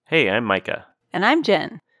Hey, I'm Micah. And I'm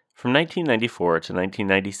Jen. From 1994 to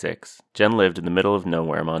 1996, Jen lived in the middle of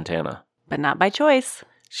nowhere, Montana. But not by choice.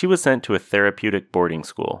 She was sent to a therapeutic boarding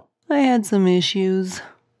school. I had some issues.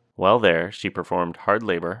 While there, she performed hard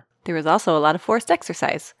labor. There was also a lot of forced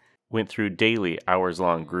exercise. Went through daily,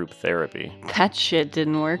 hours-long group therapy. That shit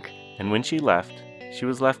didn't work. And when she left, she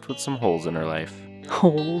was left with some holes in her life.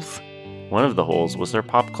 Holes. One of the holes was her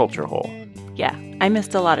pop culture hole. Yeah, I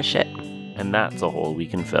missed a lot of shit. And that's a hole we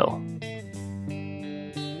can fill.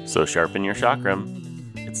 So sharpen your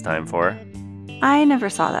chakram. It's time for... I never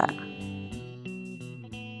saw that.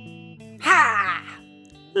 Ha!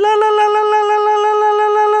 La la la la la la la la la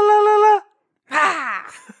la la la la la. Ha!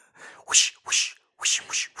 Whoosh, whoosh, whoosh,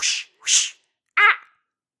 whoosh, whoosh, whoosh.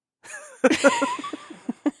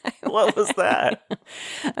 What was that?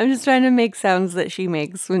 I'm just trying to make sounds that she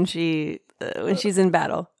makes when she's in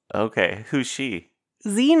battle. Okay, who's she?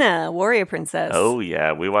 Xena, warrior princess. Oh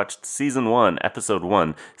yeah, we watched season 1, episode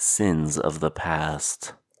 1, Sins of the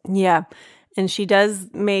Past. Yeah, and she does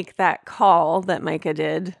make that call that Micah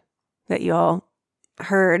did that you all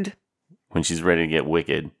heard. When she's ready to get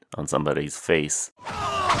wicked on somebody's face.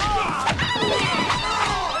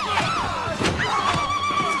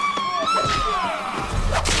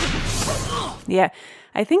 Yeah,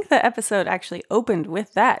 I think the episode actually opened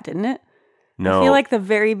with that, didn't it? No. I feel like the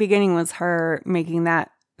very beginning was her making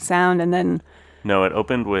that sound, and then... No, it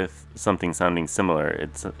opened with something sounding similar.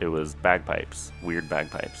 It was bagpipes, weird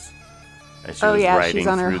bagpipes. As she was riding she's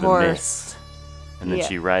on her through horse. The mist. And then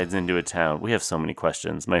she rides into a town. We have so many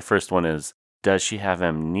questions. My first one is, does she have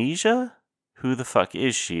amnesia? Who the fuck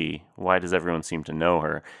is she? Why does everyone seem to know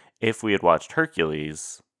her? If we had watched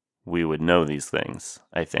Hercules, we would know these things,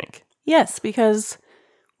 I think. Yes, because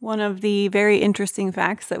one of the very interesting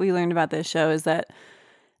facts that we learned about this show is that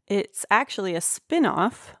it's actually a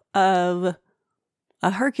spin-off of a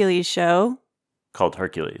Hercules show. Called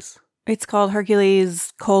Hercules. It's called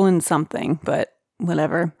Hercules : something, but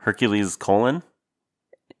whatever. Hercules : No.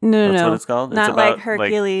 That's what it's called? Not it's about, like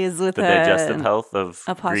Hercules with the digestive health of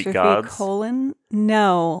apostrophe Greek gods? colon?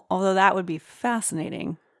 No, although that would be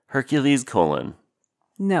fascinating. Hercules :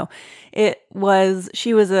 No,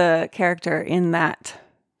 she was a character in that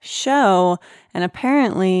show, and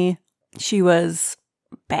apparently she was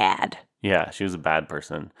bad. Yeah, she was a bad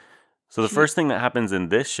person. So the first thing that happens in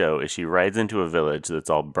this show is she rides into a village that's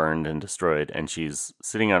all burned and destroyed, and she's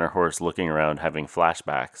sitting on her horse looking around having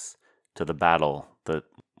flashbacks to the battle that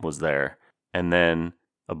was there. And then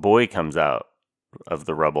a boy comes out of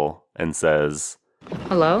the rubble and says,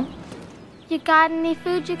 Hello? You got any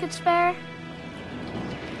food you could spare?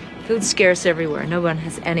 Food's scarce everywhere. No one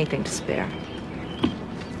has anything to spare.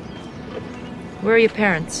 Where are your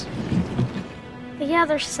parents? The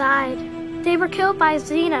other side. They were killed by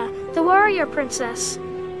Xena, the warrior princess.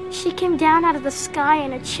 She came down out of the sky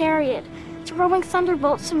in a chariot, throwing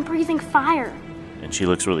thunderbolts and breathing fire. And she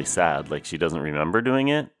looks really sad, like she doesn't remember doing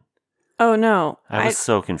it. Oh, no. I was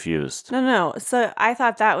so confused. No. So I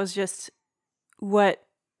thought that was just what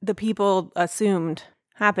the people assumed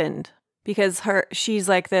happened. Because she's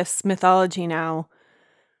like this mythology now.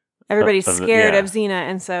 Everybody's scared of Xena,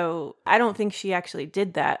 and so I don't think she actually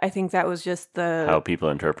did that. I think that was just how people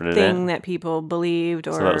interpreted thing that people believed.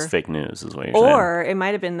 Or, so that was fake news, is what you're saying. Or it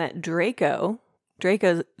might have been that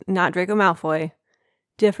Draco's not Draco Malfoy,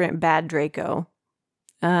 different bad Draco.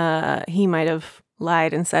 He might have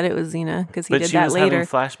lied and said it was Xena because he did that later. But she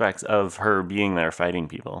was having flashbacks of her being there fighting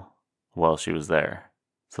people while she was there.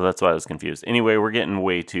 So that's why I was confused. Anyway, we're getting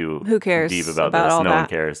way too Who cares deep about this. No one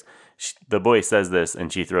cares. The boy says this,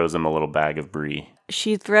 and she throws him a little bag of brie.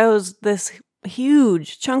 She throws this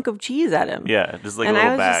huge chunk of cheese at him. Yeah, just like a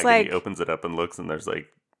little bag, and he opens it up and looks, and there's like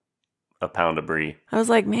a pound of brie. I was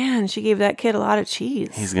like, man, she gave that kid a lot of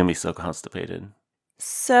cheese. He's going to be so constipated.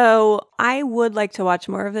 So I would like to watch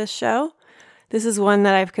more of this show. This is one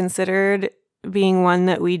that I've considered being one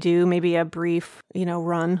that we do maybe a brief,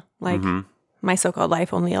 run, like My So-Called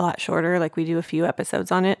Life, only a lot shorter, like we do a few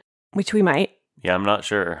episodes on it, which we might. Yeah, I'm not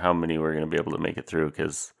sure how many we're going to be able to make it through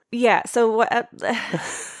because... Yeah, so what...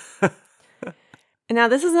 Now,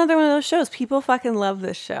 this is another one of those shows. People fucking love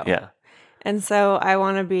this show. Yeah. And so I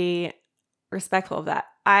want to be respectful of that.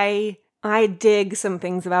 I dig some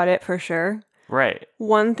things about it for sure. Right.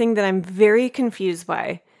 One thing that I'm very confused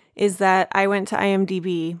by is that I went to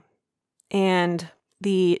IMDb and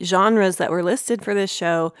the genres that were listed for this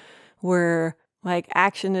show were like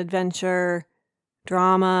action, adventure,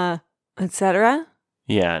 drama, etc.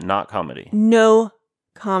 Yeah, not comedy. No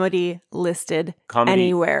comedy listed comedy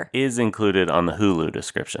anywhere. Is included on the Hulu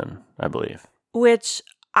description, I believe. Which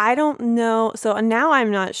I don't know. So now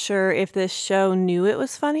I'm not sure if this show knew it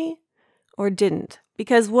was funny or didn't.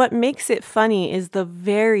 Because what makes it funny is the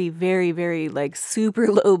very, very, very like super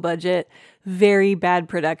low budget, very bad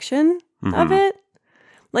production of it.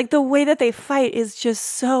 Like the way that they fight is just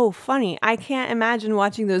so funny. I can't imagine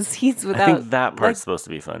watching those scenes without I think that part's supposed to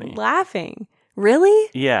be funny. Laughing. Really?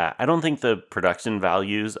 Yeah, I don't think the production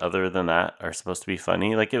values other than that are supposed to be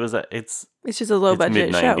funny. Like it's just a low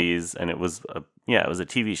budget show. mid-90s and it was a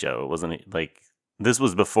TV show. It wasn't like this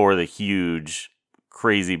was before the huge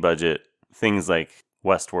crazy budget things like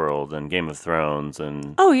Westworld and Game of Thrones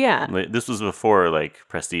and oh yeah, this was before like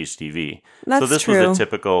prestige TV. That's so this true. was a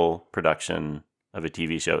typical production of a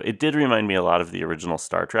TV show. It did remind me a lot of the original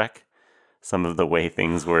Star Trek. Some of the way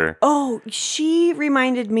things were. Oh, she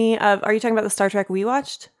reminded me of. Are you talking about the Star Trek we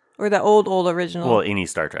watched or the old original? Well, any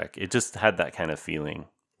Star Trek. It just had that kind of feeling.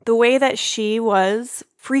 The way that she was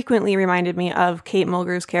frequently reminded me of Kate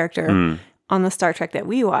Mulgrew's character on the Star Trek that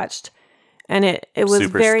we watched. And it was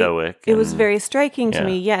super very stoic. It was very striking to yeah.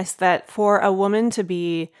 me, yes, that for a woman to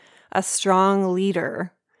be a strong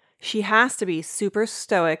leader, she has to be super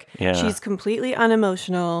stoic. Yeah. She's completely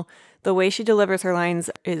unemotional. The way she delivers her lines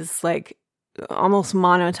is like almost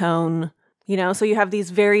monotone, you know? So you have these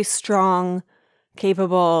very strong,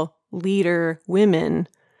 capable leader women,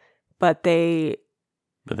 but they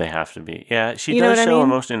have to be. Yeah, she You know does what I show mean?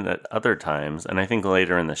 emotion at other times, and I think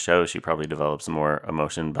later in the show she probably develops more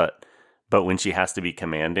emotion, but when she has to be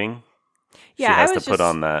commanding, she has to put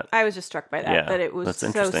on that. I was just struck by that, Yeah, that it was that's so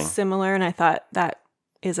interesting. similar, and I thought that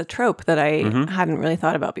is a trope that I hadn't really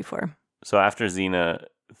thought about before. So after Xena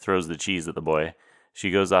throws the cheese at the boy, she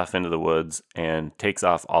goes off into the woods and takes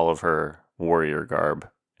off all of her warrior garb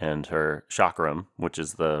and her chakram, which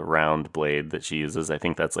is the round blade that she uses. I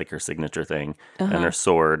think that's like her signature thing, and her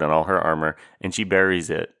sword and all her armor, and she buries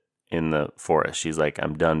it in the forest. She's like,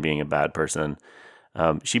 I'm done being a bad person.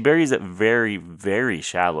 She buries it very, very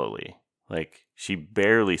shallowly. Like she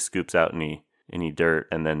barely scoops out any dirt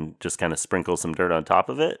and then just kind of sprinkles some dirt on top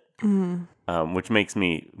of it, which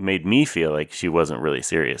made me feel like she wasn't really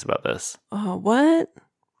serious about this. Oh, what?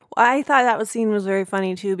 I thought that scene was very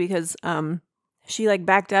funny too because she like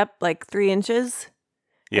backed up like 3 inches,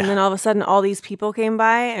 and then all of a sudden all these people came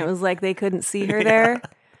by, and it was like they couldn't see her there.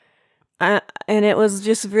 And it was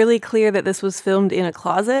just really clear that this was filmed in a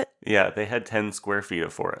closet. Yeah, they had 10 square feet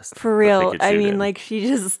of forest. For real. I mean, like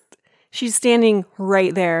she's standing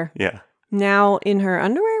right there. Yeah. Now in her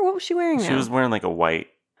underwear? What was she wearing now? She was wearing like a white,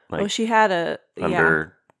 like, she had a,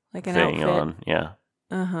 under like an thing outfit. on. Yeah.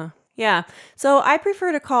 Uh-huh. Yeah. So I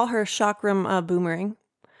prefer to call her chakram a boomerang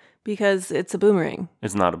because it's a boomerang.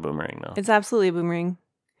 It's not a boomerang, though. It's absolutely a boomerang.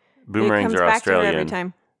 Boomerangs it comes are back Australian. To her every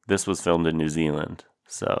time. This was filmed in New Zealand,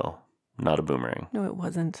 so not a boomerang. No, it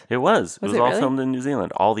wasn't. It was. It was all really? filmed in New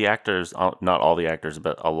Zealand. All the actors, not all the actors,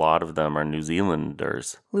 but a lot of them are New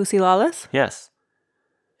Zealanders. Lucy Lawless? Yes.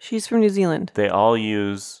 She's from New Zealand. They all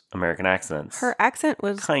use American accents. Her accent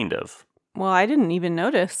was... Kind of. Well, I didn't even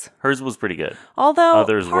notice. Hers was pretty good. Although,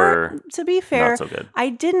 others were to be fair, not so good. I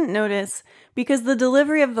didn't notice because the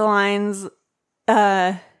delivery of the lines,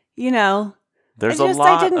 you know... There's I a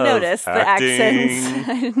lot didn't of notice acting. the accents.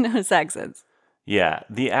 I didn't notice accents. Yeah,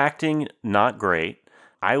 the acting, not great.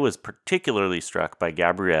 I was particularly struck by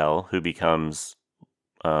Gabrielle, who becomes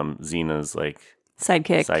Xena's like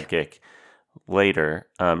sidekick later.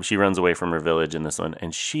 She runs away from her village in this one,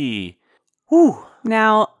 and she,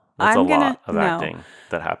 now that's I'm a gonna lot of acting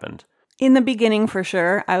that happened. In the beginning, for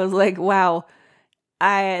sure, I was like, "Wow,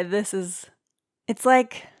 it's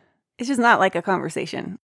just not like a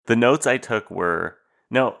conversation." The notes I took were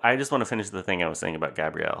no. I just want to finish the thing I was saying about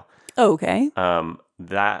Gabrielle. Oh, okay.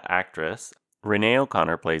 That actress, Renee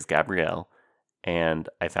O'Connor, plays Gabrielle, and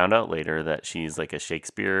I found out later that she's like a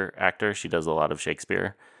Shakespeare actor. She does a lot of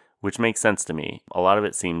Shakespeare, which makes sense to me. A lot of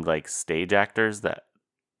it seemed like stage actors that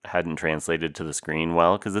hadn't translated to the screen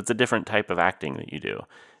well, because it's a different type of acting that you do.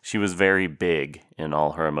 She was very big in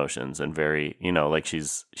all her emotions and very, like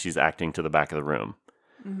she's acting to the back of the room.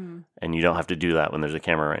 Mm-hmm. And you don't have to do that when there's a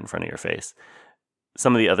camera right in front of your face.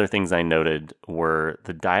 Some of the other things I noted were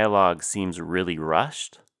the dialogue seems really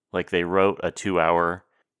rushed. Like they wrote a 2-hour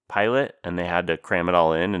pilot and they had to cram it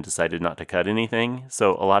all in and decided not to cut anything.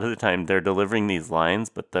 So a lot of the time they're delivering these lines,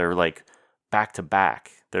 but they're like back to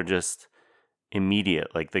back. They're just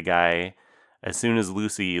immediate. Like the guy, as soon as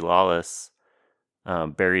Lucy Lawless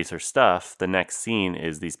buries her stuff, the next scene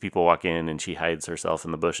is these people walk in and she hides herself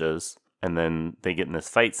in the bushes. And then they get in this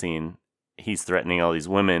fight scene. He's threatening all these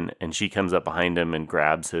women, and she comes up behind him and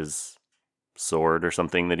grabs his sword or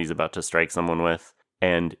something that he's about to strike someone with.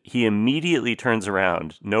 And he immediately turns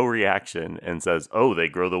around, no reaction, and says, "Oh, they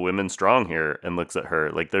grow the women strong here," and looks at her.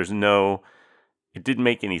 Like, it didn't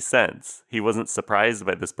make any sense. He wasn't surprised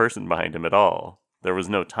by this person behind him at all. There was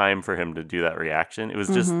no time for him to do that reaction. It was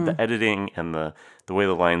just the editing and the way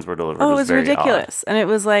the lines were delivered. Oh, it was very ridiculous. Odd. And it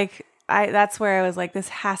was like, that's where I was like, this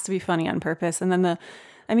has to be funny on purpose. And then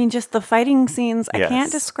just the fighting scenes, I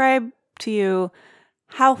can't describe to you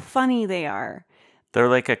how funny they are. They're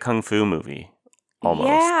like a kung fu movie. Almost.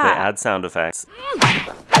 Yeah. They add sound effects.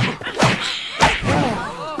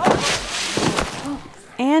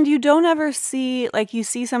 And you don't ever see, like, you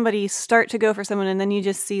see somebody start to go for someone and then you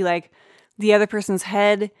just see, like, the other person's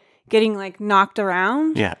head getting, like, knocked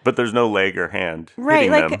around. Yeah, but there's no leg or hand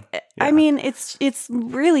right, hitting like, them. Yeah. I mean, it's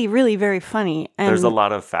really, really very funny. And there's a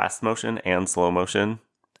lot of fast motion and slow motion.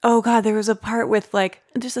 Oh, God, there was a part with, like,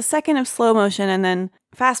 just a second of slow motion and then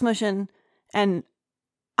fast motion and...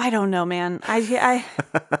 I don't know, man. I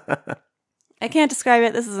can't describe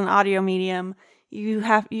it. This is an audio medium. You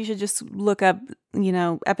should just look up,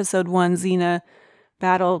 episode 1 Xena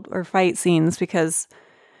battle or fight scenes because,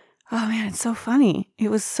 oh man, it's so funny. It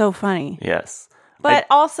was so funny. Yes. But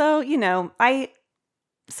also,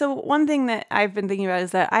 so one thing that I've been thinking about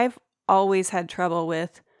is that I've always had trouble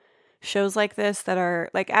with shows like this that are,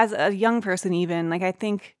 like, as a young person even, like, I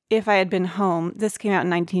think if I had been home, this came out in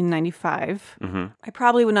 1995, I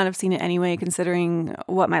probably would not have seen it anyway, considering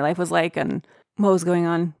what my life was like and what was going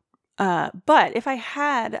on. But if I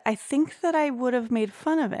had, I think that I would have made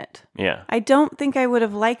fun of it. Yeah. I don't think I would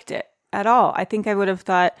have liked it at all. I think I would have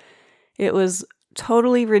thought it was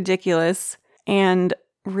totally ridiculous and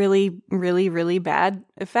really, really, really bad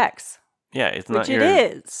effects. Yeah, it's not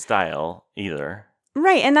your style either.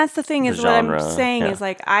 Right, and that's the thing is what I'm saying is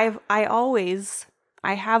like I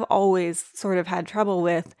have always sort of had trouble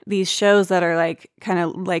with these shows that are like kind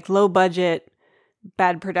of like low budget,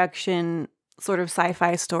 bad production sort of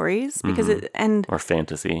sci-fi stories because or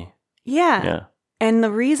fantasy. Yeah. And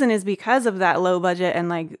the reason is because of that low budget and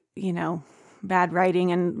like, bad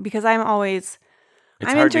writing and because I'm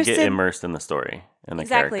hard to get immersed in the story and the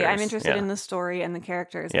characters. Exactly. I'm interested in the story and the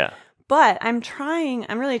characters. Yeah. But I'm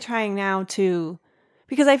really trying now to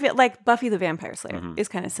because I feel like Buffy the Vampire Slayer is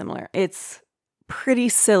kind of similar. It's pretty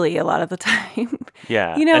silly a lot of the time.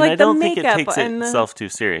 Yeah. And like I don't think it takes itself too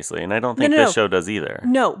seriously. And I don't think this show does either.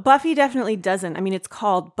 No, Buffy definitely doesn't. I mean, it's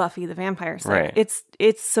called Buffy the Vampire Slayer. Right.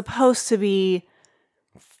 It's supposed to be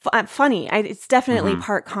funny. It's definitely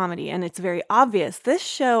part comedy and it's very obvious. This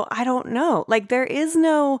show, I don't know. Like there's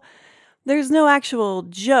no actual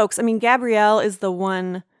jokes. I mean, Gabrielle is the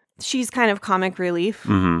one... She's kind of comic relief.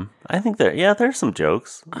 I think there's some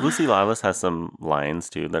jokes. Lucy Lawless has some lines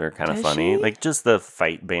too that are kind of funny. Like just the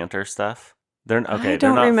fight banter stuff. They're not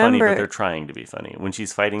funny, but they're trying to be funny. When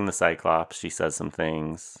she's fighting the Cyclops, she says some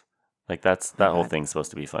things. Like that whole thing's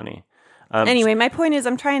supposed to be funny. Anyway, my point is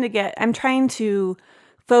I'm trying to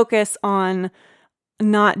focus on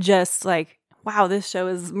not just like, wow, this show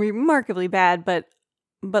is remarkably bad, but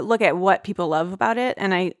look at what people love about it.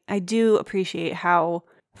 And I do appreciate how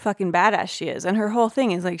fucking badass she is. And her whole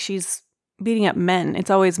thing is like she's beating up men. It's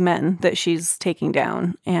always men that she's taking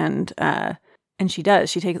down. And she does.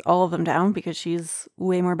 She takes all of them down because she's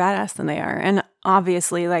way more badass than they are. And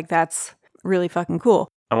obviously, like, that's really fucking cool.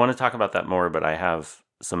 I want to talk about that more, but I have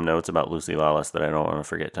some notes about Lucy Lawless that I don't want to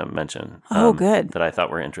forget to mention. Oh, good. That I thought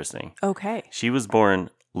were interesting. Okay. She was born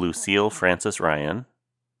Lucille Frances Ryan,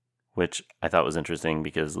 which I thought was interesting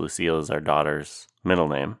because Lucille is our daughter's middle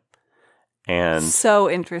name. And so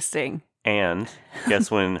interesting. And guess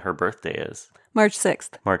when her birthday is? March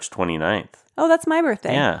 6th. March 29th. Oh, that's my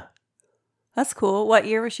birthday. Yeah. That's cool. What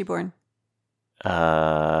year was she born?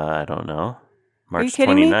 I don't know. March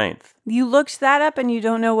 29th. Me? You looked that up and you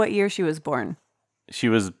don't know what year she was born. She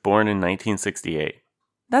was born in 1968.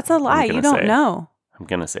 That's a lie. You don't know. I'm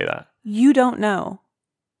going to say that. You don't know.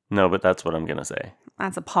 No, but that's what I'm going to say.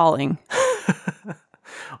 That's appalling.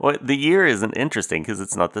 Well, the year isn't interesting because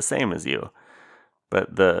it's not the same as you.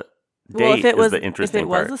 But the date is the interesting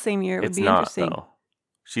part. If it was the same year, it would be interesting. Though.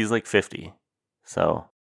 She's like 50. So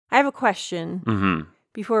I have a question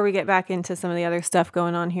before we get back into some of the other stuff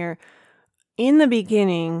going on here. In the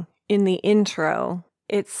beginning, in the intro,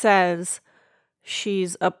 it says she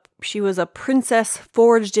was a princess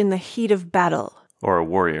forged in the heat of battle. Or a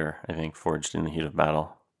warrior, I think, forged in the heat of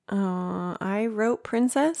battle. I wrote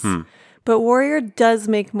princess. But warrior does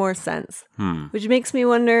make more sense, which makes me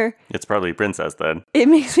wonder... It's probably princess, then. It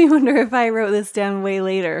makes me wonder if I wrote this down way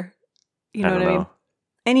later. You know what I mean?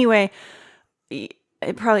 Anyway, it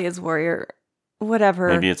probably is warrior. Whatever.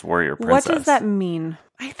 Maybe it's warrior princess. What does that mean?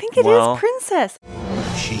 I think it is princess.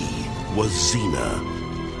 She was Xena,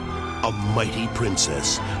 a mighty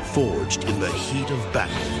princess forged in the heat of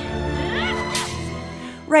battle.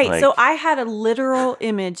 Right, so I had a literal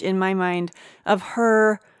image in my mind of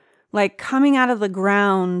her, like, coming out of the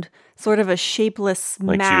ground, sort of a shapeless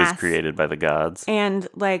like mass. Like she was created by the gods. And,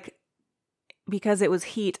 like, because it was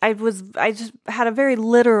heat, I just had a very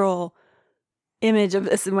literal image of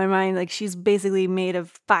this in my mind. Like, she's basically made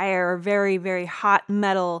of fire, very, very hot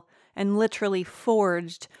metal, and literally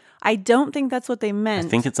forged. I don't think that's what they meant. I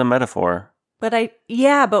think it's a metaphor. But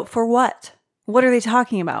but for what? What are they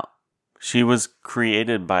talking about? She was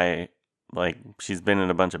created by, like, she's been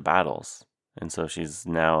in a bunch of battles. And so she's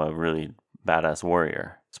now a really badass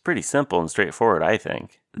warrior. It's pretty simple and straightforward, I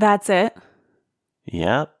think. That's it?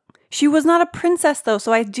 Yep. She was not a princess, though,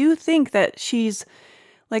 so I do think that she's,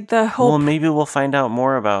 like, the whole... Well, maybe we'll find out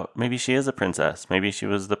more about... Maybe she is a princess. Maybe she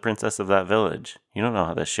was the princess of that village. You don't know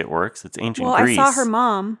how this shit works. It's ancient Greece. Well, I saw her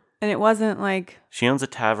mom, and it wasn't, like... She owns a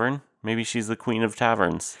tavern. Maybe she's the queen of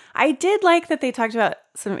taverns. I did like that they talked about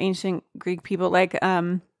some ancient Greek people. Like,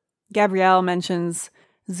 Gabrielle mentions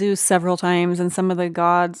Zeus several times, and some of the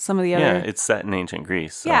gods, some of the other... Yeah, it's set in ancient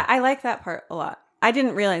Greece. So. Yeah, I like that part a lot. I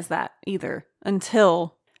didn't realize that either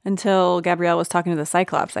until Gabrielle was talking to the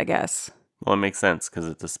Cyclops, I guess. Well, it makes sense because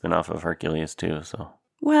it's a spin-off of Hercules too, so...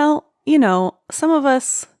 Well, you know, some of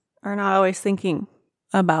us are not always thinking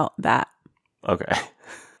about that. Okay.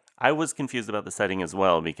 I was confused about the setting as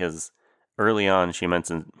well because early on she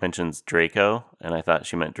mentions Draco, and I thought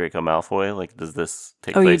she meant Draco Malfoy. Like, does this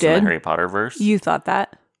take place in the Harry Potter verse? You thought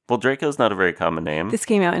that? Well, Draco's not a very common name. This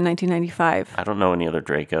came out in 1995. I don't know any other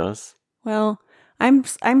Dracos. Well, I'm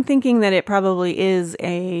thinking that it probably is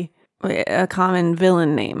a common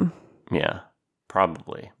villain name. Yeah,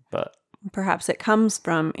 probably, but... Perhaps it comes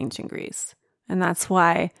from ancient Greece, and that's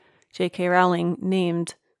why J.K. Rowling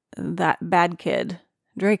named that bad kid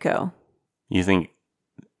Draco. You think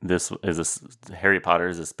this is Harry Potter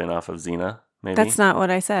is a spin-off of Xena, maybe? That's not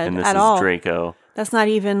what I said and this at is all. Draco. That's not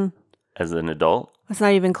even... As an adult? That's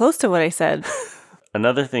not even close to what I said.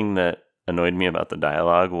 Another thing that annoyed me about the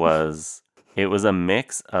dialogue was it was a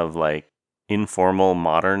mix of, like, informal,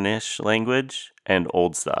 modern-ish language and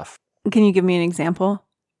old stuff. Can you give me an example?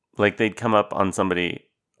 Like, they'd come up on somebody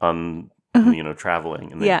on,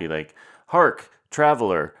 traveling, and they'd be like, "Hark,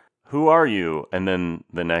 traveler, who are you?" And then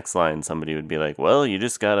the next line, somebody would be like, "Well, you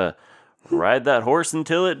just gotta ride that horse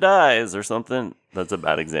until it dies," or something. That's a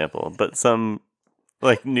bad example, but some,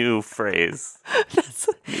 like, new phrase. That's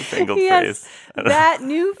newfangled phrase. That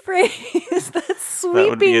new phrase that's sweeping that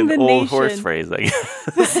would be an the old nation. Horse phrase, I guess.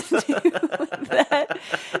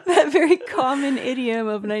 that very common idiom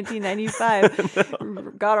of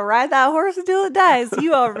 1995. Gotta ride that horse until it dies.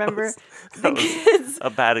 You all remember. That was kids, a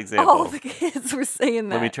bad example. All the kids were saying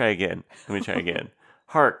that. Let me try again.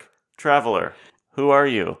 Hark, traveler, who are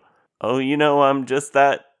you? Oh, I'm just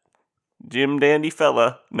that Jim Dandy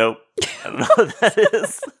fella. Nope. I don't know what that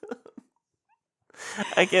is.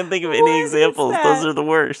 I can't think of any examples. Those are the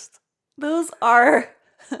worst. Those are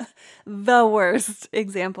the worst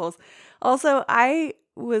examples. Also, I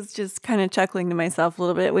was just kind of chuckling to myself a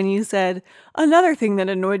little bit when you said another thing that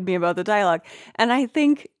annoyed me about the dialogue. And I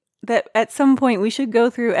think that at some point we should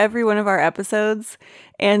go through every one of our episodes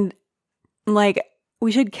and, like,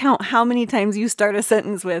 we should count how many times you start a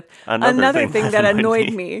sentence with another thing that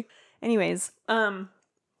annoyed me. Anyways, the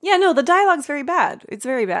dialogue's very bad. It's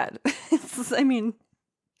very bad. It's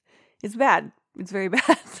bad. It's very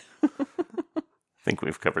bad. I think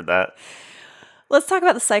we've covered that. Let's talk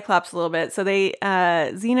about the Cyclops a little bit. So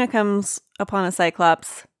Xena comes upon a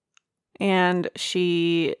Cyclops, and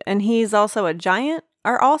he's also a giant.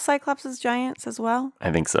 Are all Cyclopses giants as well?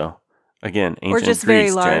 I think so. Again, ancient or just Greece,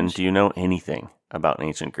 very large. Jen, do you know anything about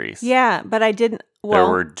ancient Greece? Yeah, but I didn't. Well,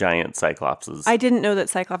 there were giant Cyclopses. I didn't know that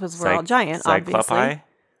Cyclopses were all giant, obviously.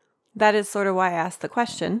 That is sort of why I asked the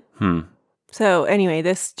question. So anyway,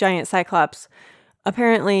 this giant Cyclops,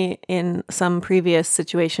 apparently in some previous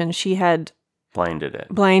situation, she had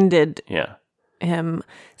blinded him.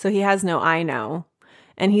 So he has no eye now.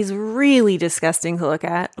 And he's really disgusting to look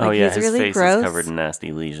at. Like, his really face gross. is covered in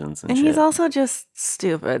nasty lesions and shit. He's also just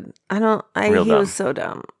stupid. He was so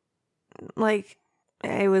dumb. Like,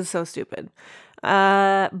 it was so stupid.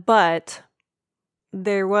 But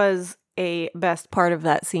there was a best part of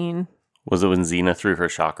that scene. Was it when Xena threw her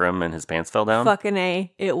chakram and his pants fell down? Fucking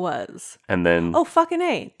A, it was. And then... Oh, fucking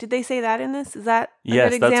A. Did they say that in this? Is that a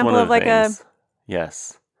good example that's one of like things.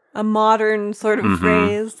 Yes. A modern sort of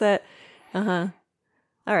phrase that...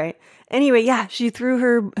 All right. Anyway, yeah, she threw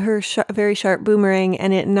her very sharp boomerang,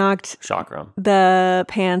 and it knocked... Chakram. The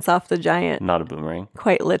pants off the giant. Not a boomerang.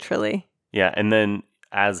 Quite literally. Yeah, and then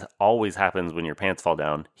as always happens when your pants fall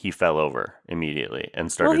down, he fell over immediately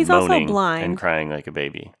and started he's also moaning blind. and crying like a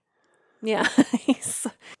baby. Yeah,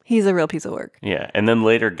 he's a real piece of work. Yeah, and then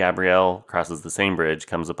later Gabrielle crosses the same bridge,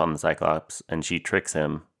 comes upon the Cyclops, and she tricks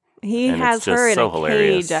him. He and has it's just her in so a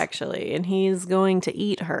hilarious. cage, actually, and he's going to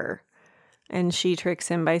eat her. And she tricks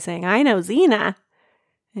him by saying, I know Xena.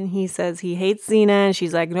 And he says he hates Xena, and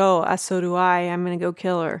she's like, no, so do I. I'm going to go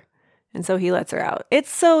kill her. And so he lets her out.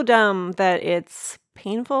 It's so dumb that it's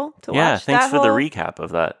painful to watch. Yeah, thanks for the whole... recap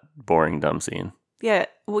of that boring, dumb scene. Yeah,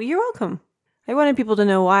 well, you're welcome. I wanted people to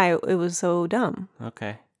know why it was so dumb.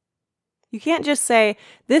 Okay. You can't just say,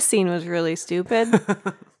 this scene was really stupid,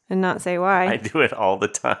 and not say why. I do it all the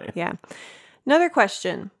time. Yeah. Another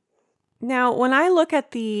question. Now, when I look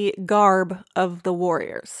at the garb of the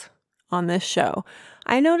warriors on this show,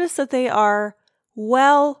 I notice that they are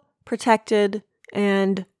well protected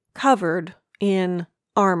and covered in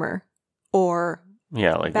armor or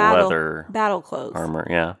Yeah, like battle leather clothes. armor,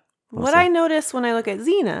 yeah. What I notice when I look at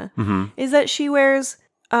Xena is that she wears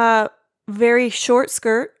a very short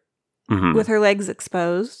skirt with her legs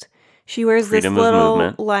exposed. She wears Freedom this of little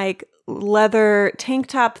movement. like leather tank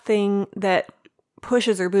top thing that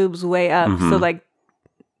pushes her boobs way up. So like,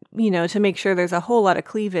 to make sure there's a whole lot of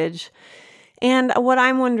cleavage. And what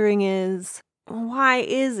I'm wondering is, why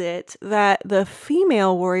is it that the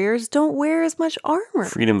female warriors don't wear as much armor?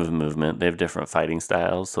 Freedom of movement. They have different fighting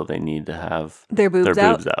styles, so they need to have Their boobs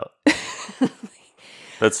out.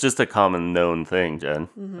 That's just a common known thing, Jen.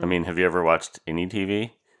 I mean, have you ever watched any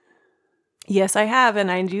TV? Yes, I have,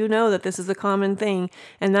 and I do know that this is a common thing,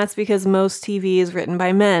 and that's because most TV is written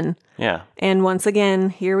by men. Yeah. And once again,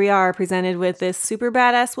 here we are presented with this super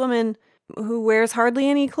badass woman who wears hardly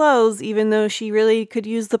any clothes, even though she really could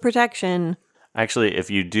use the protection. Actually, if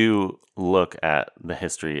you do look at the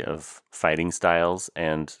history of fighting styles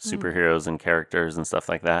and superheroes and characters and stuff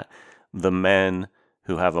like that, the men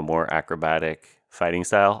who have a more acrobatic fighting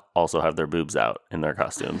style also have their boobs out in their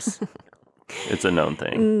costumes. It's a known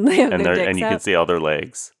thing. They have And their they're- dicks and you out. can see all their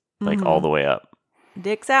legs, like all the way up.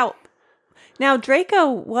 Dicks out. Now,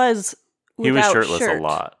 Draco was He was without shirtless shirt. a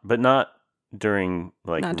lot, but not during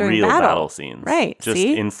Not during real battle. battle scenes. Right, Just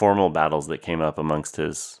see? informal battles that came up amongst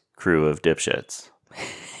his crew of dipshits.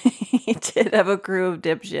 He did have a crew of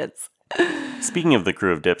dipshits. Speaking of the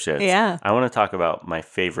crew of dipshits, Yeah. I want to talk about my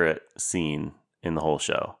favorite scene in the whole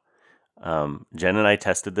show. Jen and I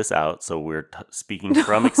tested this out, so we're speaking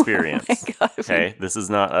from experience. Oh my God. Okay, this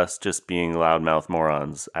is not us just being loudmouth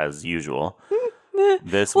morons as usual.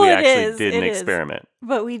 This Well, we it actually is, did an it is. experiment.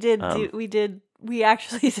 But we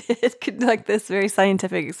actually did conduct this very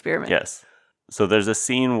scientific experiment. Yes. So there's a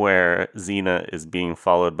scene where Xena is being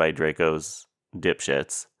followed by Draco's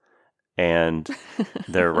dipshits, and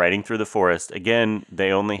they're riding through the forest. Again,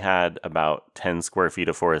 they only had about 10 square feet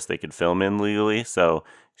of forest they could film in legally, so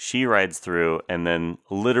she rides through, and then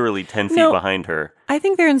literally 10 feet No. behind her. I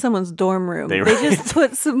think they're in someone's dorm room. They They ride- just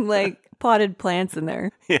put some potted plants in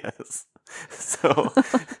there. Yes. So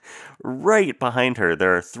right behind her,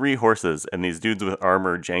 there are 3 horses and these dudes with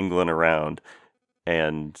armor jangling around,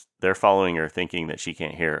 and they're following her thinking that she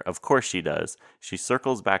can't hear. Of course she does. She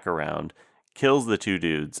circles back around, kills the 2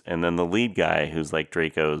 dudes, and then the lead guy, who's like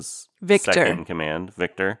Draco's Victor. second in command,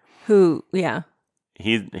 Victor, Who, yeah.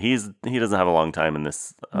 he doesn't have a long time in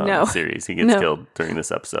this No. series. He gets No. killed during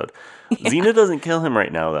this episode. Xena doesn't kill him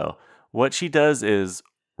right now, though. What she does is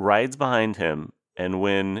rides behind him, and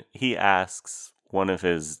when he asks one of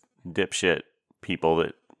his dipshit people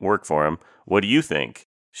that work for him, "What do you think?"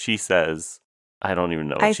 she says, I don't even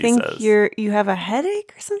know what I she think says. you have a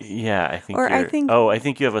headache or something? Yeah, I think Or I you're... think- Oh, I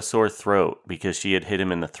think you have a sore throat because she had hit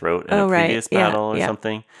him in the throat in Oh, a right. previous Yeah, battle or yeah.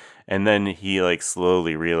 something. And then he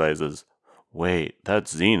slowly realizes, wait,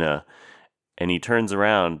 that's Xena. And he turns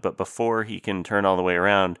around, but before he can turn all the way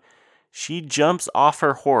around, she jumps off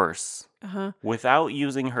her horse Uh-huh. without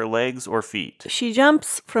using her legs or feet. She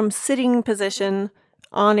jumps from sitting position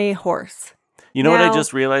on a horse. You know what I Now,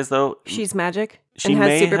 just realized, though? She's magic She and has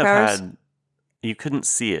may superpowers. have had... You couldn't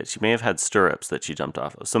see it. She may have had stirrups that she jumped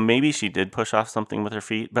off of. So maybe she did push off something with her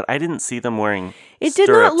feet, but I didn't see them wearing It did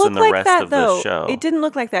stirrups not look in the like rest that, of though. the show. It didn't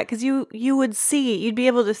look like that because you'd be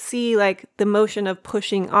able to see the motion of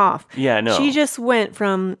pushing off. Yeah, no. She just went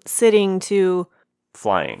from sitting to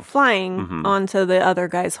Flying. flying Mhm. onto the other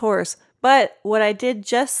guy's horse. But what I did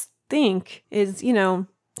just think is, she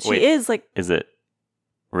Wait. is Is it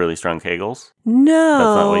really strong kegels? no,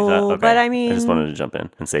 That's not like that? Okay. but I mean, I just wanted to jump in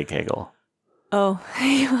and say kegel. oh,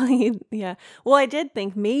 yeah. Well, I did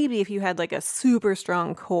think maybe if you had a super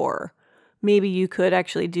strong core, maybe you could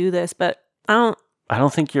actually do this, but I don't. I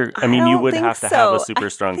don't think you're... I I mean, you don't would think have to have a so. super I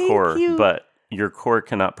strong think core, you- but your core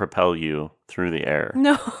cannot propel you through the air.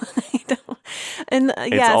 No, I don't. And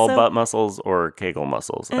it's all butt muscles or Kegel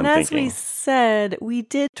muscles. And we said, we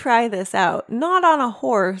did try this out, not on a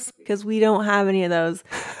horse because we don't have any of those,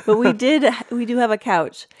 but we do have a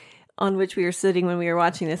couch on which we were sitting when we were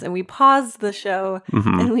watching this, and we paused the show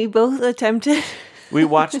and we both attempted. We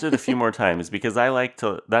watched it a few more times because I like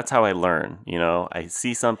to. That's how I learn. I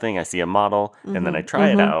see something, I see a model, and then I try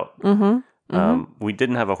it out. We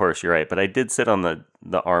didn't have a horse, you're right, but I did sit on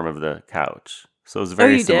the arm of the couch. So it was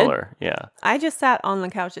very similar. Did? Yeah. I just sat on the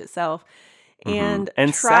couch itself and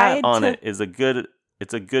sat on it is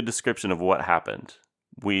it's a good description of what happened.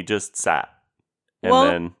 We just sat.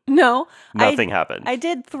 And then nothing happened. I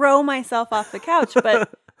did throw myself off the couch,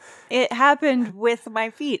 but it happened with my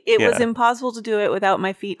feet. It was impossible to do it without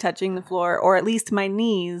my feet touching the floor, or at least my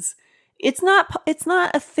knees. It's not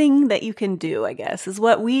a thing that you can do, I guess, is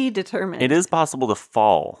what we determined. It is possible to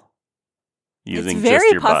fall using just your butt. It's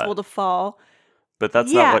very possible to fall. But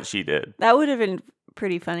that's not what she did. That would have been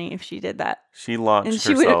pretty funny if she did that. She launched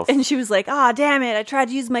herself. And she was like, damn it, I tried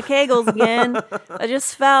to use my Kegels again. I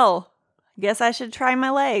just fell. Guess I should try my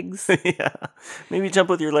legs. Yeah. Maybe jump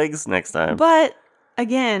with your legs next time. But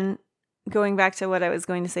again, going back to what I was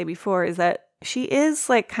going to say before, is that she is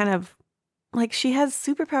like kind of like she has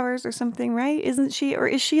superpowers or something, right? Isn't she? Or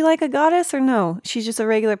is she like a goddess or no? She's just a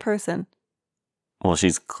regular person. Well,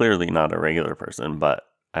 she's clearly not a regular person, but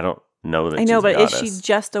I don't know that I know, she's but a goddess. Is she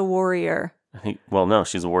just a warrior? No,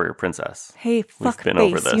 she's a warrior princess. Hey,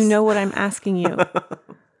 fuckface, you know what I'm asking you.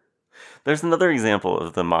 There's another example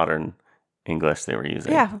of the modern English they were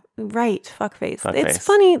using. Yeah, right. Fuckface. It's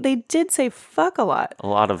funny. They did say fuck a lot. A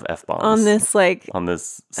lot of F-bombs. On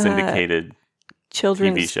this syndicated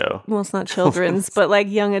children's TV show. Well, it's not children's, but like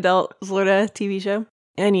young adult sort of TV show.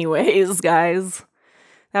 Anyways, guys,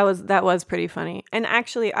 that was pretty funny. And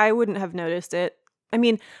actually, I wouldn't have noticed it. I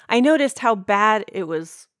mean, I noticed how bad it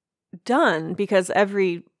was done because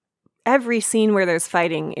every scene where there's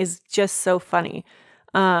fighting is just so funny.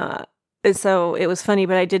 And so it was funny,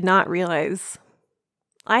 but I did not realize.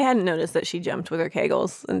 I hadn't noticed that she jumped with her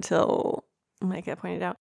Kegels until Micah pointed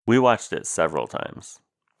out. We watched it several times.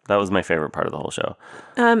 That was my favorite part of the whole show.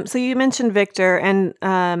 So you mentioned Victor, and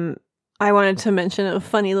I wanted to mention a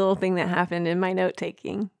funny little thing that happened in my note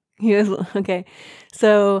taking. Okay.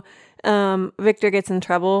 So Victor gets in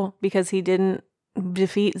trouble because he didn't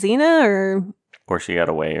defeat Xena, or she got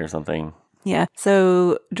away or something. Yeah.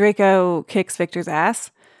 So Draco kicks Victor's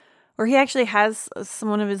ass. Or he actually has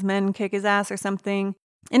one of his men kick his ass or something.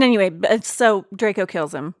 And anyway, so Draco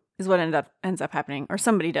kills him is what ends up happening. Or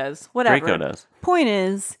somebody does. Whatever. Draco does. Point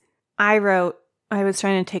is, I was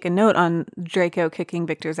trying to take a note on Draco kicking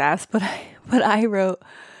Victor's ass, but I wrote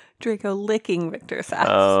Draco licking Victor's ass.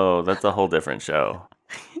 Oh, that's a whole different show.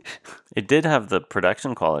 It did have the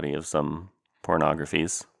production quality of some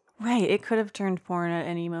pornographies. Right, it could have turned porn at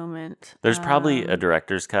any moment. There's probably a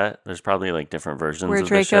director's cut. There's probably like different versions where of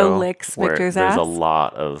the show. Where Draco licks Victor's ass. There's a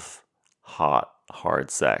lot of hot,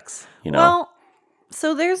 hard sex, Well,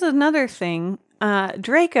 so there's another thing.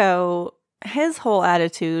 Draco, his whole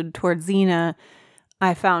attitude towards Xena,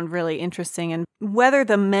 I found really interesting. And whether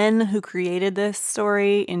the men who created this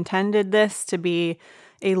story intended this to be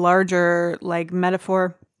a larger, like,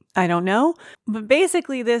 metaphor, I don't know. But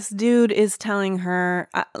basically, this dude is telling her,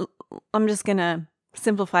 I'm just going to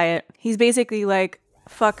simplify it. He's basically like,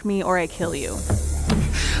 fuck me or I kill you.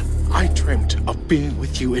 I dreamt of being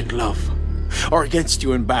with you in love or against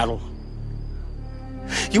you in battle.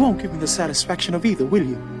 You won't give me the satisfaction of either, will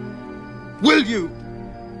you? Will you?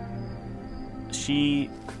 She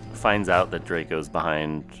finds out that Draco's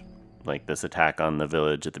behind like this attack on the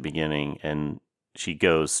village at the beginning, and she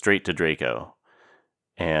goes straight to Draco.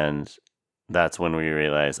 And that's when we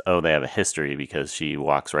realize, they have a history, because she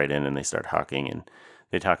walks right in and they start talking and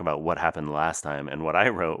they talk about what happened last time. And what I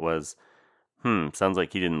wrote was, sounds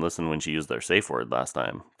like he didn't listen when she used their safe word last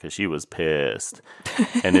time, because she was pissed.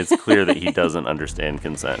 And it's clear that he doesn't understand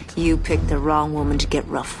consent. You picked the wrong woman to get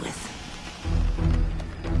rough with.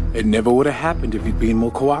 It never would have happened if you'd been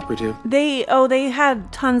more cooperative. They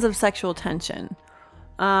had tons of sexual tension.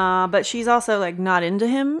 But she's also like not into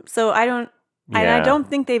him. So I don't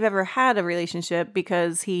think they've ever had a relationship,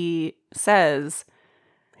 because he says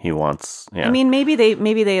he wants. Yeah. I mean, maybe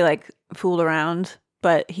they like fooled around,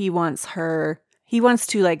 but he wants her. He wants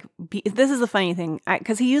to like be. This is the funny thing,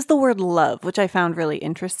 because he used the word love, which I found really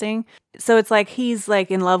interesting. So it's like he's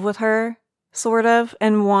like in love with her, sort of,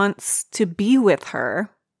 and wants to be with her,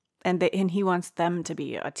 and he wants them to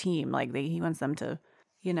be a team. Like he wants them to,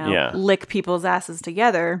 lick people's asses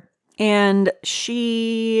together. And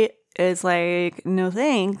she is like, no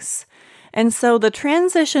thanks. And so the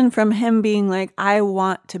transition from him being like, I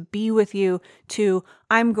want to be with you, to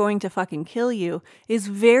I'm going to fucking kill you is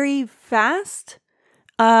very fast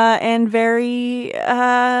and very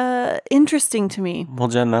interesting to me. Well,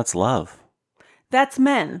 Jen, that's love. That's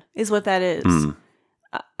men, is what that is.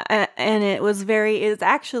 And it's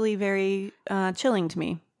actually very chilling to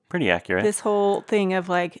me. Pretty accurate. This whole thing of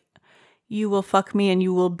like, you will fuck me and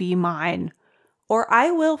you will be mine, or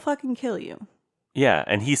I will fucking kill you. Yeah,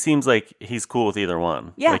 and he seems like he's cool with either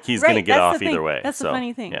one. Yeah, like he's going to get That's off the either thing. way. That's the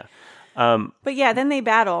funny thing. Yeah. But yeah, then they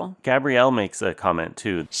battle. Gabrielle makes a comment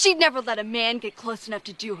too. She'd never let a man get close enough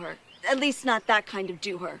to do her. At least not that kind of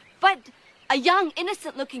do her. But a young,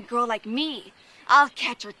 innocent-looking girl like me, I'll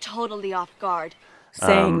catch her totally off guard.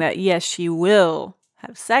 Saying that, yes, she will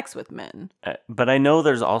have sex with men. But I know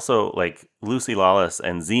there's also, like, Lucy Lawless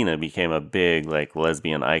and Xena became a big, like,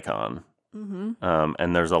 lesbian icon.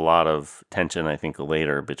 And there's a lot of tension, I think,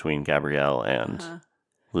 later betwing Gabrielle and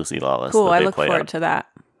Lucy Lawless. Cool, I look forward to that.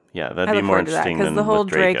 Yeah, that'd be more interesting because than the whole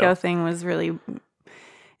with Draco thing was really,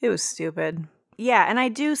 it was stupid. Yeah, and I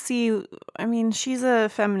do see, I mean, she's a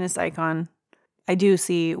feminist icon. I do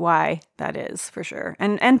see why that is, for sure.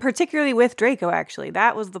 And particularly with Draco, actually.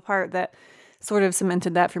 That was the part that sort of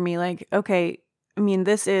cemented that for me. Like, okay, I mean,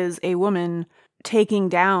 this is a woman taking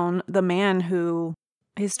down the man who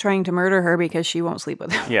is trying to murder her because she won't sleep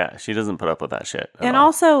with him. Yeah, she doesn't put up with that shit. And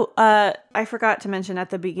also, I forgot to mention at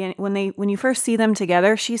the beginning, when you first see them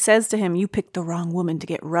together, she says to him, "You picked the wrong woman to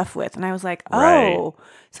get rough with." And I was like, oh,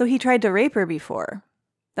 so he tried to rape her before.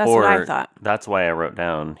 That's what I thought. That's why I wrote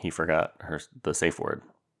down he forgot the safe word.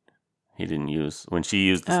 He didn't use, when she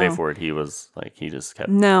used the safe word, he was like, he just kept.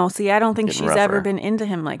 No, see, I don't think she's rougher. ever been into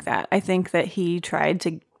him like that. I think that he tried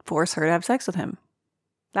to force her to have sex with him.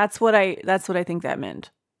 That's what I think that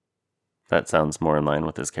meant. That sounds more in line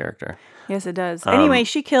with his character. Yes, it does. Anyway,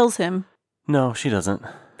 she kills him. No, she doesn't.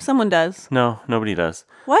 Someone does. No, nobody does.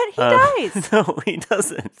 What? He dies. No, he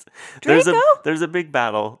doesn't. Draco? There's a big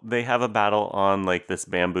battle. They have a battle on like this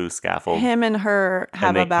bamboo scaffold. Him and her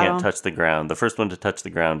have a battle. And they can't touch the ground. The first one to touch the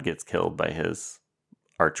ground gets killed by his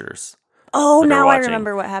archers. Oh, now I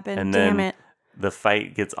remember what happened. And Damn then it. The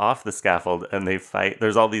fight gets off the scaffold and they fight.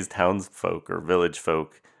 There's all these townsfolk or village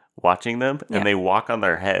folk watching them, and they walk on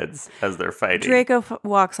their heads as they're fighting. Draco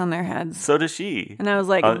walks on their heads. So does she. And I was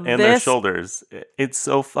like, and their shoulders. It's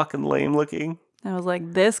so fucking lame looking. I was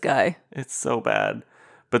like, this guy. It's so bad.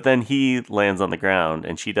 But then he lands on the ground,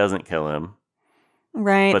 and she doesn't kill him.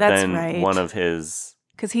 Right, but that's then right. One of his...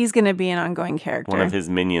 Because he's going to be an ongoing character. One of his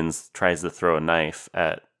minions tries to throw a knife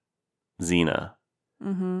at Xena.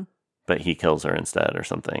 Mm-hmm. But he kills her instead or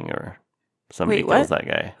something, or somebody kills that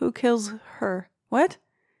guy. Who kills her? What?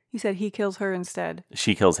 You said he kills her instead.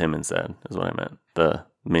 She kills him instead, is what I meant. The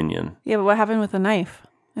minion. Yeah, but what happened with the knife?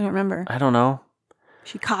 I don't remember. I don't know.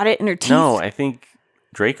 She caught it in her teeth? No, I think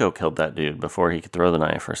Draco killed that dude before he could throw the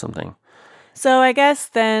knife or something. So I guess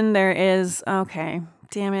then there is... Okay.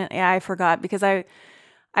 Damn it. Yeah, I forgot. Because I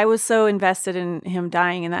was so invested in him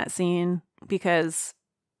dying in that scene because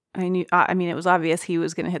I knew... I mean, it was obvious he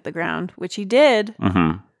was going to hit the ground, which he did.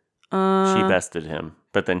 Mm-hmm. She bested him.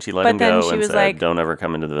 But then she let him go and said, like, don't ever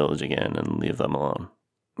come into the village again and leave them alone.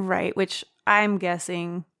 Right, which I'm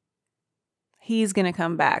guessing he's going to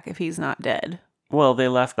come back if he's not dead. Well, they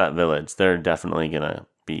left that village. They're definitely going to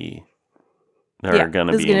be... There are going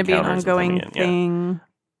to be an ongoing thing.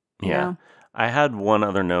 Yeah. Know? I had one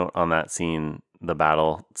other note on that scene, the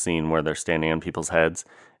battle scene where they're standing on people's heads.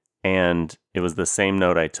 And it was the same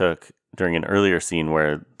note I took during an earlier scene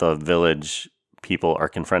where the village... people are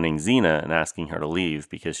confronting Xena and asking her to leave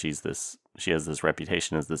because she has this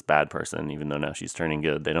reputation as this bad person, even though now she's turning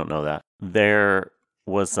good. They don't know that. There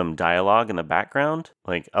was some dialogue in the background,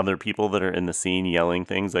 like other people that are in the scene yelling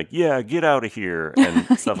things like, yeah, get out of here,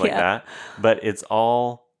 and stuff like that. But it's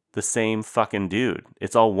all the same fucking dude.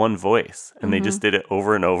 It's all one voice. And they just did it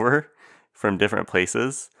over and over from different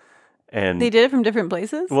places. And they did it from different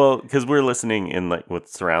places? Well, because we're listening in like with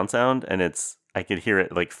surround sound, and I could hear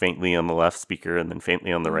it like faintly on the left speaker and then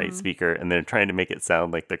faintly on the right speaker. And they're trying to make it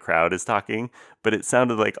sound like the crowd is talking, but it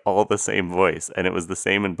sounded like all the same voice. And it was the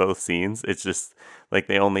same in both scenes. It's just like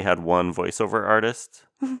they only had one voiceover artist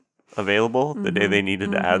available the day they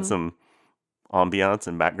needed to add some ambiance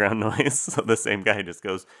and background noise. So the same guy just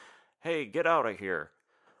goes, hey, get out of here.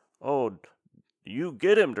 Oh, you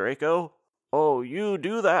get him, Draco. Oh, you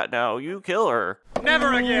do that now. You kill her.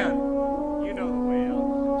 Never again. You know the way out.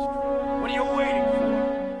 What are you waiting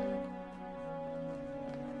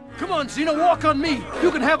for? Come on, Xena, walk on me.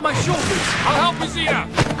 You can have my shoulders. I'll help you, Xena.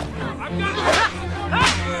 I've got him.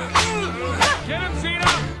 Get him,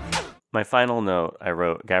 Xena. My final note, I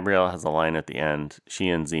wrote, Gabrielle has a line at the end. She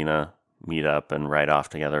and Xena meet up and ride off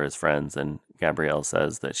together as friends, and Gabrielle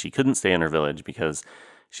says that she couldn't stay in her village because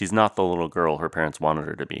she's not the little girl her parents wanted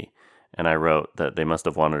her to be. And I wrote that they must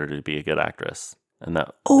have wanted her to be a good actress, and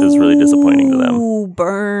that is really disappointing to them. Oh,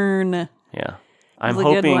 burn. Yeah. I'm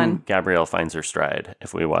hoping Gabrielle finds her stride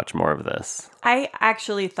if we watch more of this. I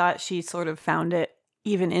actually thought she sort of found it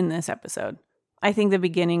even in this episode. I think the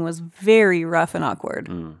beginning was very rough and awkward.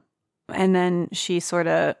 And then she sort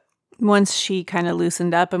of, once she kind of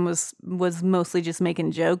loosened up and was mostly just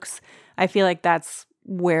making jokes, I feel like that's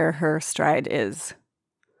where her stride is.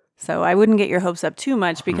 So I wouldn't get your hopes up too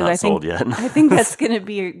much because I think that's going to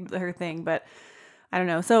be her thing, but I don't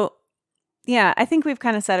know. So yeah, I think we've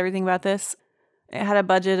kind of said everything about this. It had a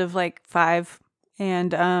budget of like 5,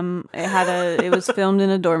 and it was filmed in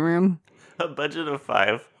a dorm room. A budget of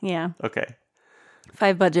 5? Yeah. Okay.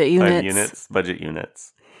 5 budget units. 5 units, budget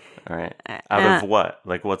units. All right. Out of what?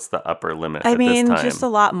 Like, what's the upper limit I at mean, this time? just a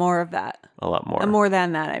lot more of that. A lot more. More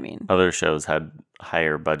than that, I mean. Other shows had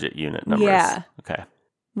higher budget unit numbers. Yeah. Okay.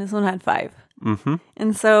 This one had 5. Mm-hmm.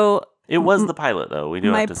 And so... It was the pilot, though. We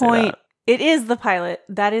do have to say that. It is the pilot.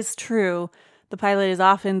 That is true. The pilot is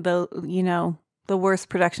often the worst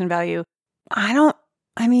production value. Are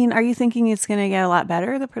you thinking it's going to get a lot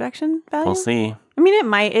better, the production value? We'll see. I mean, it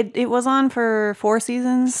might. It was on for 4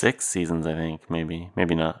 seasons. 6 seasons, I think. Maybe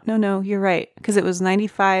not. No, you're right. Because it was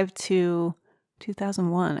 95 to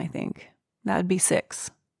 2001, I think. That would be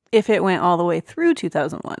 6. If it went all the way through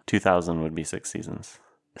 2001. 2000 would be 6 seasons.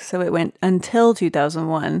 So it went until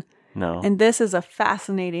 2001. No. And this is a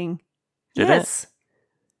fascinating... Did it?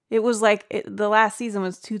 It was like, the last season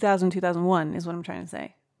was 2001 is what I'm trying to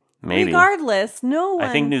say. Maybe. Regardless, no one...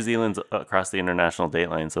 I think New Zealand's across the international date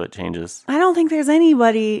line, so it changes. I don't think there's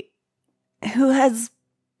anybody who has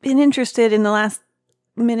been interested in the last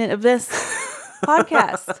minute of this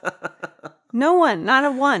podcast. No one, not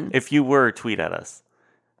a one. If you were, tweet at us.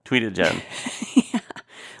 Tweet at Jen. Yeah.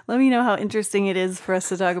 Let me know how interesting it is for us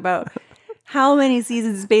to talk about how many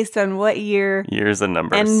seasons based on what year. Years and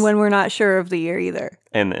numbers. And when we're not sure of the year either.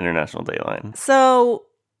 And the international date line. So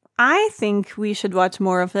I think we should watch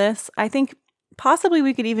more of this. I think possibly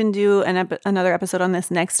we could even do another episode on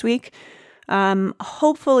this next week.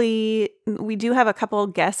 Hopefully we do have a couple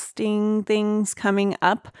guesting things coming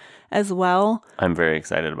up as well. I'm very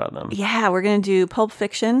excited about them. Yeah, we're going to do Pulp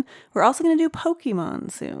Fiction. We're also going to do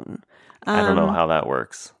Pokemon soon. I don't know how that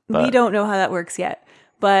works. We don't know how that works yet,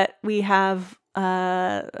 but we have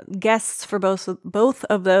guests for both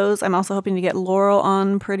of those. I'm also hoping to get Laurel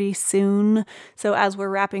on pretty soon. So as we're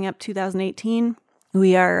wrapping up 2018,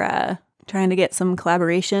 we are trying to get some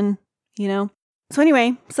collaboration, So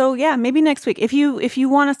anyway, maybe next week. If you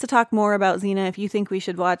want us to talk more about Xena, if you think we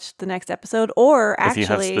should watch the next episode, or actually, if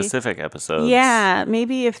you have specific episodes,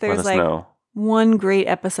 maybe if there's one great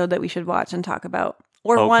episode that we should watch and talk about.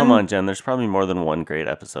 Come on, Jen. There's probably more than one great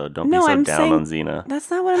episode. Don't be so down on Xena. That's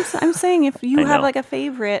not what I'm saying. If you have like a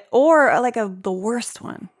favorite or like the worst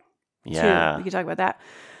one, yeah, we could talk about that.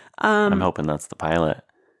 I'm hoping that's the pilot.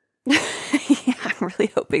 Yeah, I'm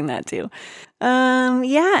really hoping that too.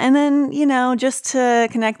 And then just to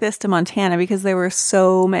connect this to Montana because there were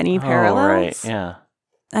so many parallels. Oh, right. Yeah.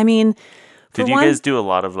 I mean, did you guys do a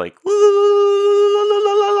lot of like?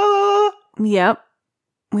 Yep.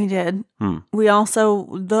 We did. We also,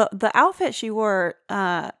 the outfit she wore,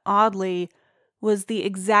 oddly, was the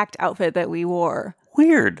exact outfit that we wore.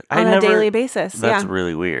 Weird. On a daily basis. That's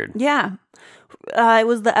really weird. Yeah. It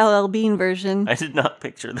was the LL Bean version. I did not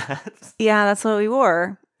picture that. Yeah, that's what we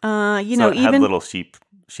wore. It had little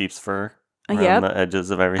sheep's fur around the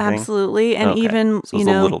edges of everything? Absolutely. And even, so it's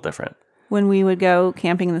a little different. When we would go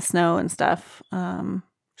camping in the snow and stuff,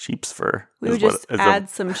 sheep's fur. We would just add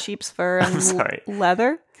some sheep's fur and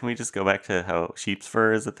leather. Can we just go back to how sheep's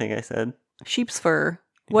fur is the thing I said? Sheep's fur.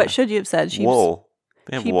 Yeah. What should you have said? Wool.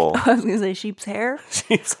 They have wool. I was going to say sheep's hair.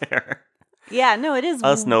 Sheep's hair. Yeah, no, it is.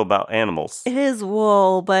 Us know about animals. It is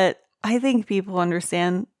wool, but I think people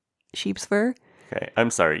understand sheep's fur. Okay, I'm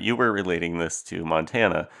sorry. You were relating this to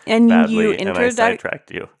Montana and badly, and I sidetracked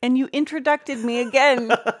you. And you introduced me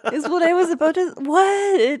again, is what I was about to...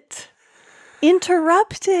 What?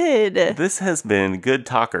 Interrupted. This has been Good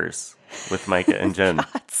Talkers with Micah and Jen.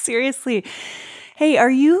 God, seriously. Hey,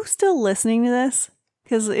 are you still listening to this?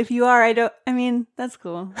 Because if you are, that's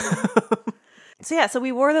cool. So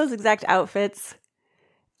we wore those exact outfits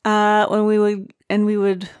when we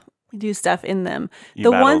would do stuff in them.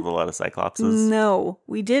 You battled a lot of Cyclopses? No,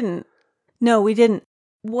 we didn't.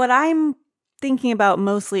 What I'm thinking about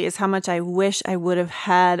mostly is how much I wish I would have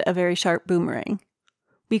had a very sharp boomerang.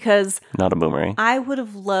 because not a boomerang. I would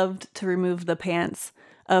have loved to remove the pants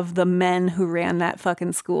of the men who ran that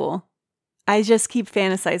fucking school. I just keep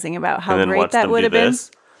fantasizing about how great that would have been.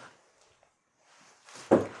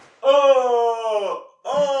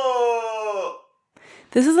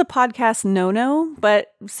 This is a podcast no-no,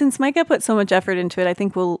 but since Micah put so much effort into it, I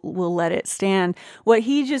think we'll let it stand. What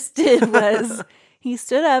he just did was he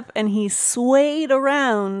stood up and he swayed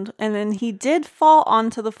around, and then he did fall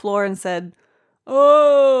onto the floor and said,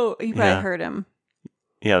 "Oh!" You probably heard him.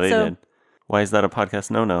 Yeah, they did. Why is that a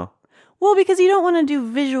podcast no-no? Well, because you don't want to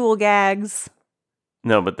do visual gags.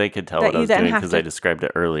 No, but they could tell what I was doing because I described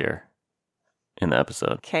it earlier in the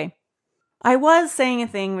episode. Okay. I was saying a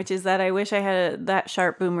thing, which is that I wish I had that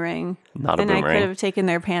sharp boomerang. Not a boomerang. And I could have taken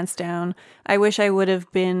their pants down. I wish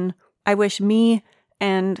me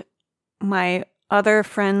and my other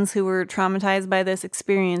friends who were traumatized by this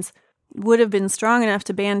experience would have been strong enough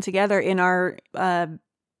to band together in our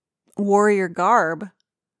warrior garb.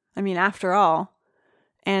 I mean, after all,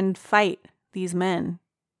 and fight these men.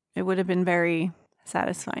 It would have been very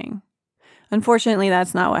satisfying. Unfortunately,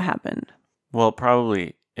 that's not what happened. Well,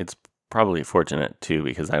 it's probably fortunate too,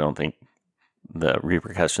 because I don't think the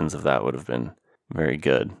repercussions of that would have been very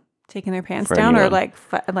good. Taking their pants down, or like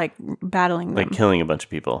battling them, like killing a bunch of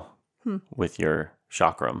people with your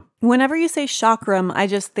chakram. Whenever you say chakram, I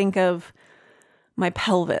just think of my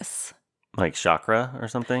pelvis. Like chakra or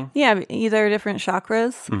something? Yeah, either different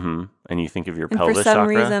chakras. Mm-hmm. And you think of your and pelvis for some chakra?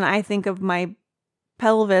 reason, I think of my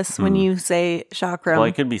pelvis when you say chakram. Well,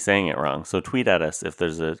 I could be saying it wrong. So tweet at us if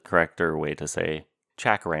there's a correcter way to say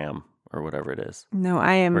chakram or whatever it is. No,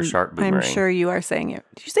 I am. Or sharp boomerang. I'm sure you are saying it.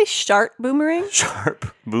 Did you say sharp boomerang?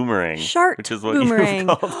 Sharp boomerang. Sharp which is what boomerang.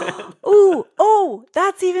 you called it. Oh,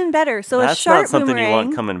 that's even better. So that's a sharp not something boomerang, you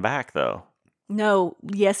want coming back, though. No,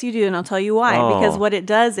 yes you do, and I'll tell you why. Because what it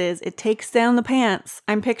does is it takes down the pants.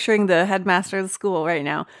 I'm picturing the headmaster of the school right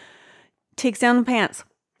now. Takes down the pants.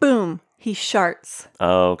 Boom. He sharts.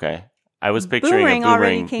 Oh, okay. I was picturing Boomerang a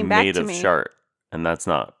already boomerang came back made to of me. shart, and that's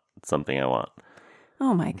not something I want.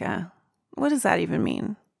 Oh my God. What does that even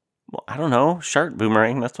mean? Well, I don't know. Shart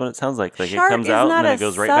boomerang, that's what it sounds like. Like Shart it comes is out not and then a it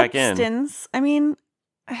goes right back in. substance. I mean,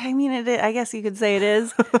 I guess you could say it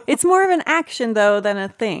is. It's more of an action, though, than a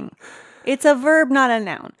thing. It's a verb, not a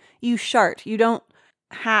noun. You shart. You don't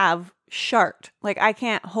have shart. Like, I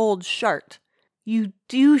can't hold shart. You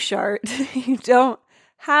do shart. You don't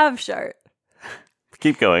have shart.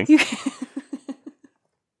 Keep going.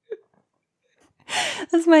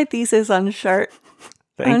 That's my thesis on shart.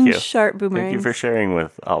 Thank you. Shart boomerangs. Thank you for sharing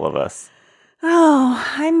with all of us. Oh,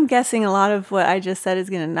 I'm guessing a lot of what I just said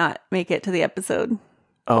is going to not make it to the episode.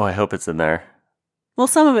 Oh, I hope it's in there. Well,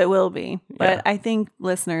 some of it will be, but Yeah. I think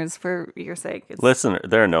listeners, for your sake,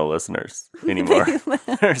 There are no listeners anymore.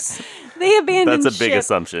 They abandoned That's a big ship.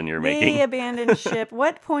 assumption you're making. They abandoned ship.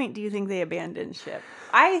 What point do you think they abandoned ship?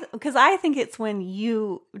 Because I think it's when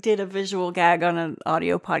you did a visual gag on an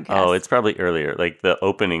audio podcast. Oh, it's probably earlier, like the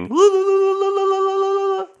opening.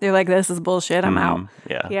 They're like, this is bullshit. I'm out.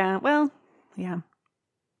 Yeah. Yeah. Well, yeah.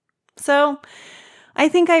 So I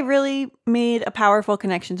think I really made a powerful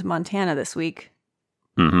connection to Montana this week.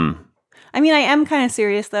 Mm-hmm. I mean, I am kind of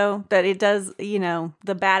serious, though, that it does, the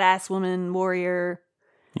badass woman warrior.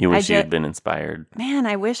 You wish you had been inspired. Man,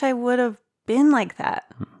 I wish I would have been like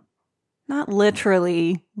that. Not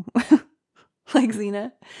literally like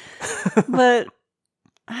Xena, but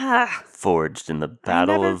forged in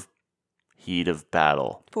the heat of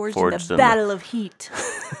battle. Forged in the battle of heat.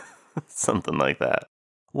 Something like that.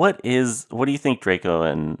 What do you think Draco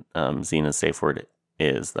and Xena's safe word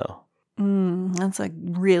is, though? That's a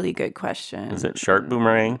really good question. Is it sharp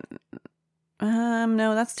boomerang?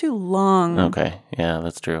 No, that's too long. Okay, yeah,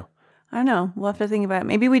 that's true. I don't know. We'll have to think about it.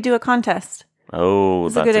 Maybe we do a contest. Oh,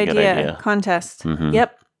 that's a good idea. Contest. Mm-hmm.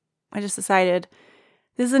 Yep. I just decided.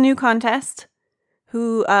 This is a new contest.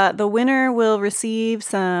 The winner will receive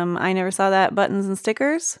some I Never Saw That buttons and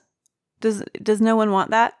stickers. Does no one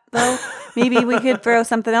want that, though? Maybe we could throw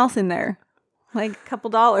something else in there. Like a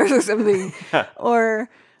couple dollars or something. Or,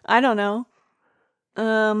 I don't know.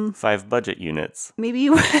 5 budget units. Maybe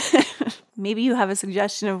you have a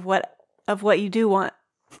suggestion of what you do want.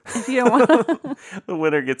 If you don't want the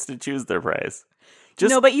winner gets to choose their prize.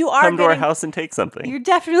 But you are come to our house and take something. You're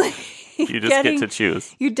definitely you just get to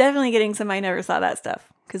choose. You're definitely getting some I Never Saw That stuff,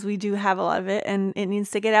 because we do have a lot of it, and it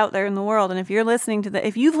needs to get out there in the world. And if you're listening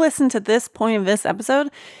if you've listened to this point of this episode,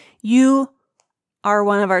 you are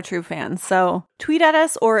one of our true fans. So tweet at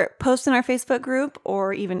us or post in our Facebook group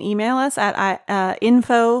or even email us at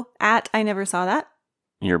info@IneverSawThat.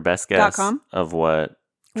 Your best guess of what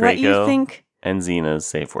Draco what you think and Xena's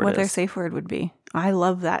safe word what is. their safe word would be. I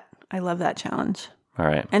love that. I love that challenge. All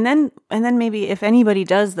right. And then maybe if anybody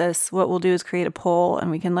does this, what we'll do is create a poll and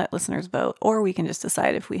we can let listeners vote, or we can just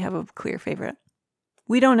decide if we have a clear favorite.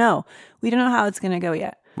 We don't know. We don't know how it's going to go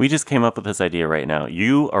yet. We just came up with this idea right now.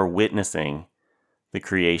 You are witnessing the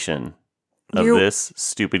creation of this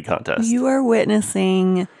stupid contest. You are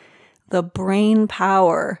witnessing the brain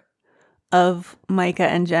power of Micah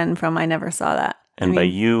and Jen from I Never Saw That. And by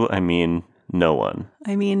you, I mean no one.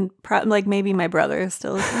 I mean, like maybe my brother is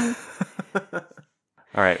still listening.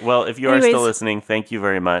 All right. Well, if you are still listening, thank you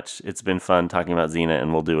very much. It's been fun talking about Xena,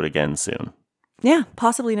 and we'll do it again soon. Yeah,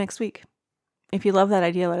 possibly next week. If you love that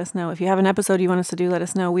idea, let us know. If you have an episode you want us to do, let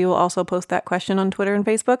us know. We will also post that question on Twitter and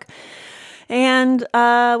Facebook. And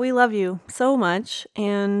we love you so much.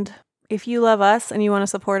 And if you love us and you want to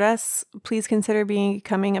support us, please consider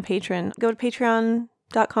becoming a patron. Go to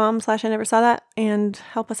patreon.com/I-never-saw-that and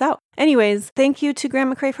help us out. Anyways, thank you to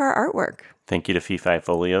Grant McCrae for our artwork. Thank you to Fee-Fi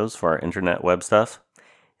Folios for our internet web stuff.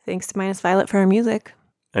 Thanks to Minus Violet for our music.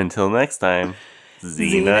 Until next time,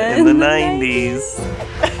 Xena in the 90s.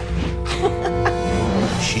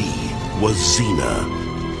 She was Xena,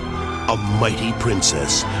 a mighty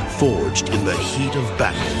princess forged in the heat of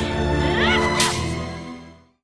battle.